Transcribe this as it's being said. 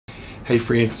Hey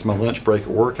friends, it's my lunch break at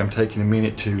work. I'm taking a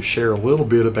minute to share a little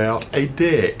bit about a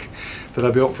deck that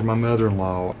I built for my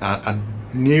mother-in-law. I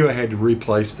knew I had to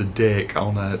replace the deck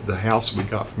on the house we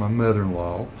got from my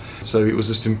mother-in-law. So it was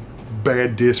just in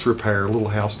bad disrepair, a little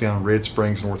house down in Red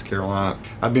Springs, North Carolina.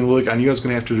 I've been looking, I knew I was going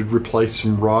to have to replace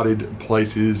some rotted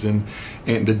places, and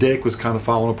the deck was kind of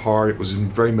falling apart. It was in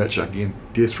very much, again,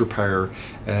 disrepair,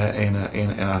 and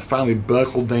I finally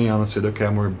buckled down and said, okay,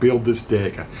 I'm going to build this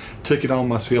deck. I took it on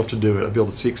myself to do it. I built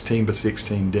a 16 by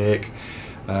 16 deck.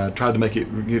 Tried to make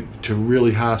it to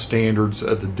really high standards.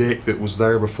 The deck that was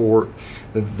there before,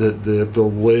 the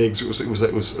legs, it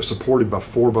was supported by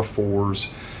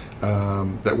 4x4s.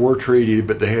 That were treated,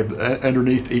 but they had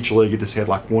underneath each leg, it just had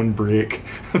like one brick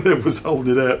that was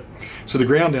holding it up. So the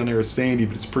ground down there is sandy,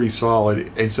 but it's pretty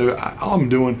solid. And so all I'm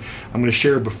doing, I'm going to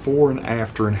share before and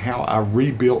after and how I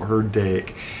rebuilt her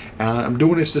deck. I'm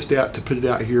doing this just out to put it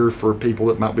out here for people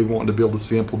that might be wanting to build a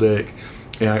simple deck.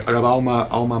 And I got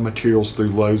all my materials through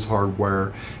Lowe's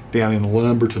Hardware down in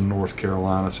Lumberton, North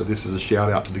Carolina. So this is a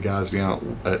shout out to the guys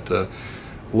down at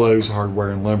Lowe's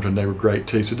Hardware in Lumberton. They were great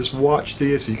too. So just watch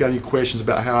this. If you got any questions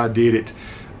about how I did it,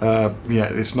 yeah,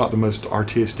 it's not the most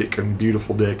artistic and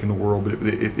beautiful deck in the world, but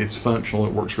it's functional.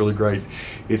 It works really great.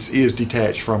 It is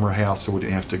detached from her house, so we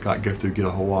didn't have to like go through get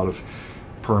a whole lot of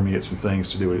permits and things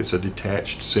to do it. It's a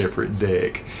detached, separate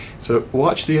deck. So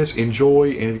watch this,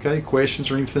 enjoy, and if you've got any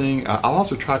questions or anything, I'll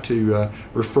also try to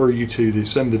refer you to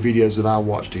some of the videos that I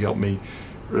watched to help me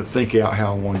think out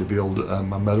how I wanted to build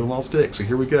my mother-in-law's deck. So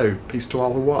here we go. Peace to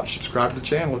all who watch. Subscribe to the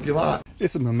channel if you like.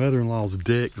 This is my mother-in-law's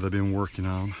deck that I've been working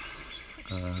on.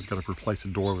 Got to replace a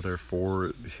door over there for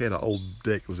it. It had an old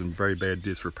deck that was in very bad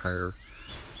disrepair.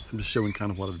 So I'm just showing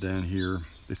kind of what I've done here.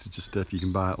 This is just stuff you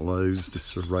can buy at Lowe's.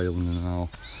 This is a railing and all.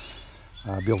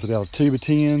 I built it out of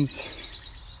 2x10s,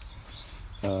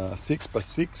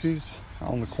 6x6s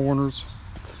on the corners.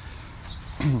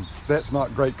 That's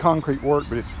not great concrete work,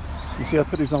 but it's, you see I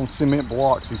put these on cement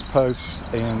blocks, these posts,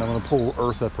 and I'm going to pull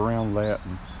earth up around that,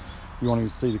 and you won't even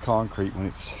see the concrete when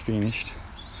it's finished.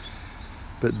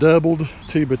 But doubled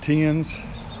 2x10s.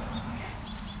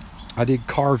 I did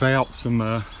carve out some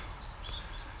a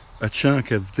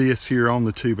chunk of this here on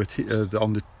the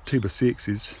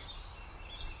 2x6s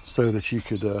so that you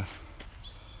could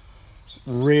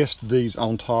rest these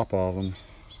on top of them.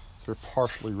 So they're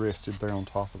partially rested there on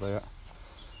top of that.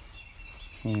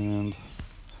 And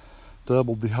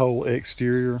doubled the whole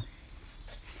exterior.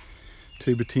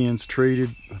 2x10s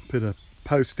treated. Put a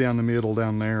post down the middle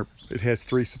down there. It has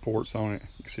 3 supports on it.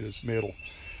 You can see it's metal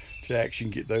jacks. You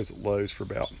can get those at Lowe's for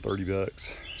about 30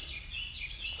 bucks.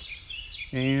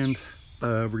 And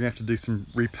we're gonna have to do some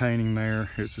repainting there.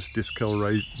 It's just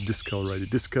discolored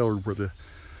where the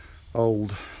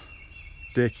old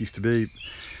deck used to be.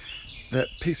 That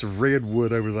piece of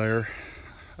redwood over there,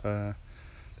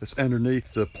 that's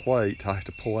underneath the plate, I have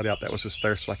to pull it out. That was just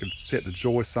there so I could set the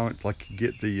joists on it, like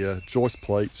get the joist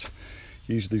plates.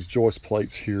 Use these joist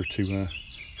plates here to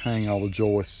hang all the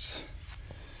joists.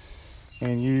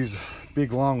 And use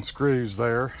big long screws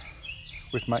there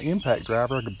with my impact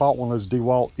driver. I bought one of those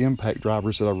Dewalt impact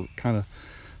drivers that I kind of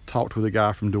talked with a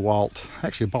guy from Dewalt.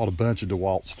 Actually, I bought a bunch of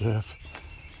Dewalt stuff.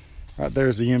 Right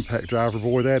there's the impact driver.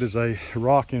 Boy, that is a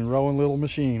rocking, rolling little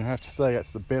machine. I have to say,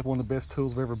 that's one of the best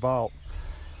tools I've ever bought.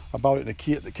 I bought it in a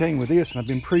kit that came with this, and I've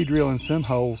been pre-drilling some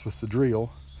holes with the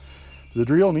drill. The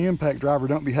drill and the impact driver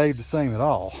don't behave the same at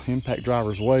all. Impact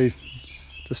driver's way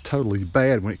just totally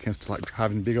bad when it comes to like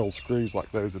driving big old screws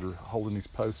like those that are holding these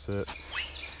posts up.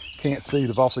 Can't see,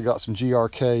 they've also got some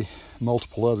GRK,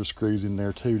 multiple other screws in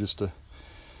there too, just to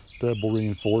double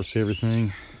reinforce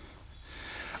everything.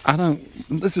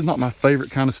 This is not my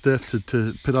favorite kind of stuff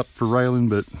to put up for railing,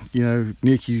 but you know,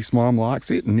 Nikki's mom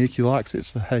likes it and Nikki likes it,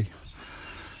 so hey,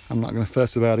 I'm not gonna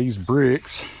fuss about these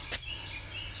bricks.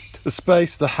 To the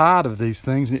space, the height of these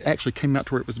things, and it actually came out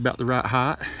to where it was about the right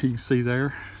height, you can see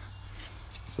there.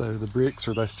 So the bricks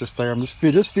are, that's just there. I'm just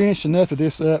finished enough of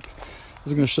this up. I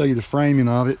was going to show you the framing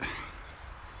of it.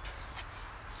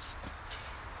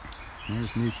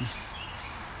 There's Nikki.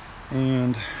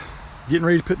 And getting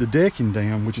ready to put the decking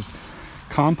down, which is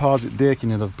composite decking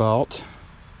that I've bought.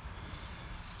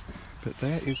 But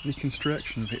that is the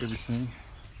construction of everything.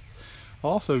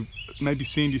 I'll also maybe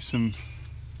send you some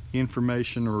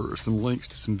information or some links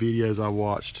to some videos I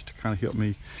watched to kind of help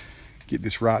me get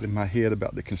this right in my head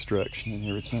about the construction and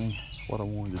everything, what I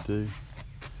wanted to do.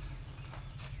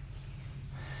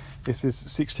 It's this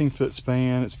 16-foot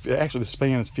span. It's actually, the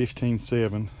span is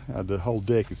 15.7. The whole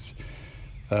deck is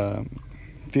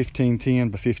 1510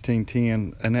 by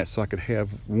 1510, and that's so I could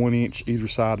have 1 inch either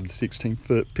side of the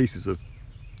 16-foot pieces of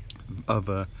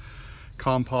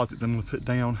composite that I'm going to put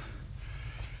down,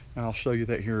 and I'll show you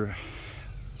that here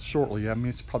shortly. I mean,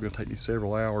 it's probably going to take me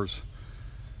several hours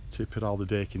to put all the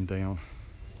decking down.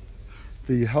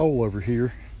 The hole over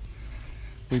here,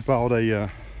 we bought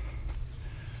a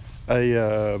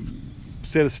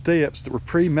set of steps that were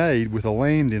pre-made with a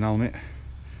landing on it,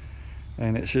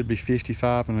 and it should be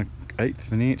 55 1/8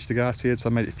 of an inch, the guy said, so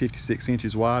I made it 56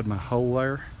 inches wide, my hole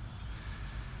there,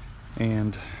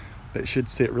 and it should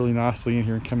sit really nicely in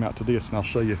here and come out to this, and I'll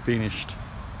show you a finished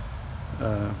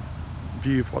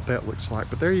view of what that looks like.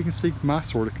 But there you can see my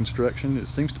sort of construction. It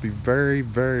seems to be very,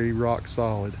 very rock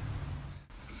solid.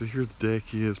 So here the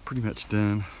deck is pretty much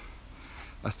done.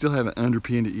 I still haven't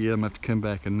underpinned it yet. I'm gonna have to come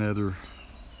back another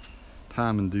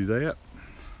time and do that,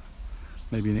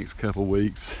 maybe next couple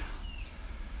weeks,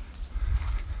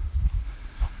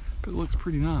 but it looks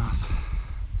pretty nice.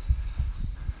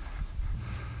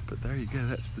 But there you go,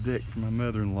 that's the deck for my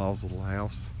mother-in-law's little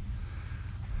house.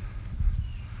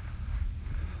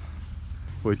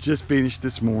 We just finished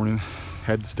this morning,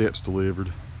 had the steps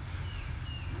delivered,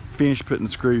 finished putting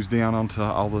the screws down onto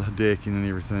all the decking and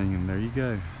everything, and there you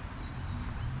go.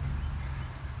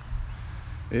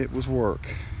 It was work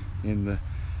in the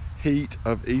heat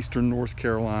of eastern North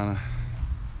Carolina.